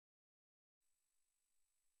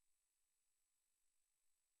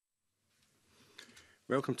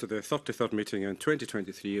Welcome to the 33rd meeting in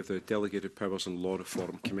 2023 of the Delegated Powers and Law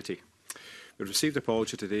Reform Committee. We've received an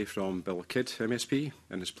apology today from Delegated MSP.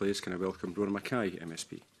 In his place, can I welcome Rona Mackay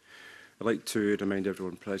MSP. I'd like to remind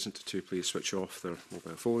everyone present to please switch off their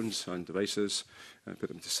mobile phones and devices and put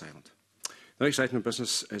them to silent. The next item of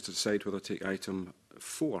business is to decide whether to take item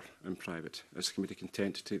 4 in private. Is the committee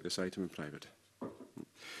content to take this item in private?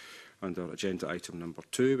 Under agenda item number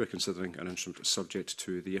 2, we're considering an instrument subject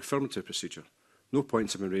to the affirmative procedure. No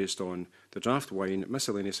points have been raised on the Draft Wine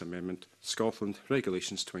Miscellaneous Amendment Scotland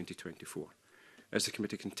Regulations 2024. Is the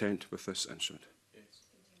committee content with this instrument? Yes.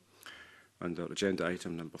 Under agenda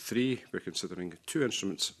item number 3, we're considering 2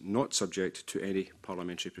 instruments not subject to any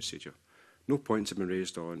parliamentary procedure. No points have been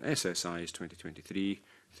raised on SSIs 2023,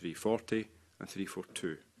 340 and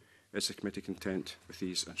 342. Is the committee content with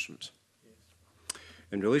these instruments? Yes.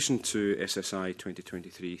 In relation to SSI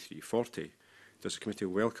 2023-340, does the committee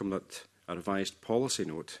welcome that a revised policy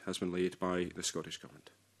note has been laid by the Scottish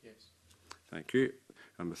Government? Yes. Thank you.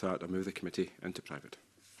 And with that, I move the committee into private.